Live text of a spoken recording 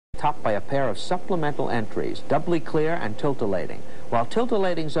topped by a pair of supplemental entries, Doubly Clear and Tiltalating. While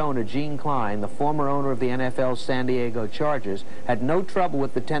Tiltalating's owner, Gene Klein, the former owner of the NFL's San Diego Chargers, had no trouble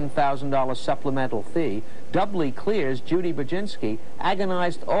with the $10,000 supplemental fee, Doubly Clear's Judy Baginski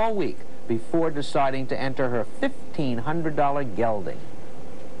agonized all week before deciding to enter her $1,500 gelding.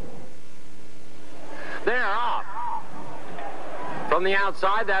 They're off. From the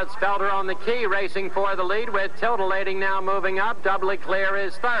outside, that's Felder on the key, racing for the lead with Tiltalating now moving up. Doubly Clear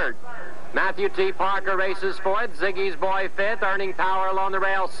is third. Matthew T. Parker races fourth. Ziggy's Boy fifth. Earning Power along the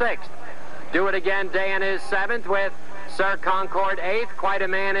rail sixth. Do It Again Dan is seventh with Sir Concord eighth. Quite a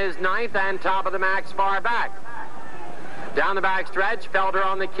Man is ninth, and Top of the Max far back. Down the back stretch, Felder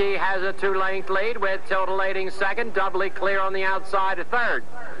on the key has a two-length lead with Tiltalating second. Doubly Clear on the outside third.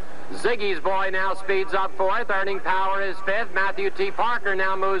 Ziggy's Boy now speeds up fourth. Earning Power is fifth. Matthew T. Parker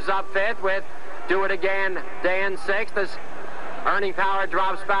now moves up fifth with Do It Again Dan sixth. As Earning Power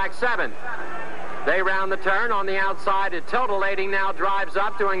drops back seventh. They round the turn on the outside. Tiltalating now drives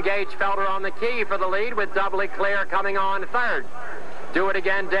up to engage Felder on the key for the lead with Doubly Clear coming on third. Do It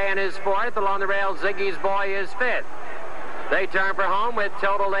Again Dan is fourth. Along the rail, Ziggy's Boy is fifth. They turn for home with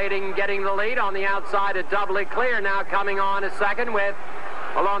Tiltalating getting the lead on the outside at Doubly Clear now coming on a second with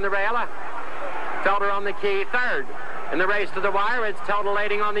along the rail, Felder on the key third. In the race to the wire, it's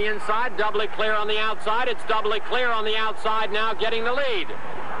Tiltalating on the inside, Doubly Clear on the outside. It's Doubly Clear on the outside now getting the lead.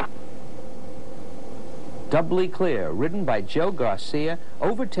 Doubly Clear, ridden by Joe Garcia,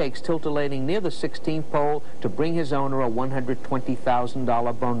 overtakes Tiltalating near the 16th pole to bring his owner a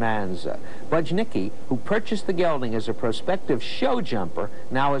 $120,000 bonanza. Bujnicki, who purchased the gelding as a prospective show jumper,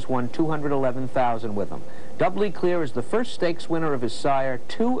 now has won $211,000 with him. Doubly Clear is the first stakes winner of his sire,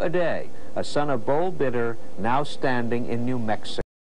 Two a Day, a son of Bull Bitter, now standing in New Mexico.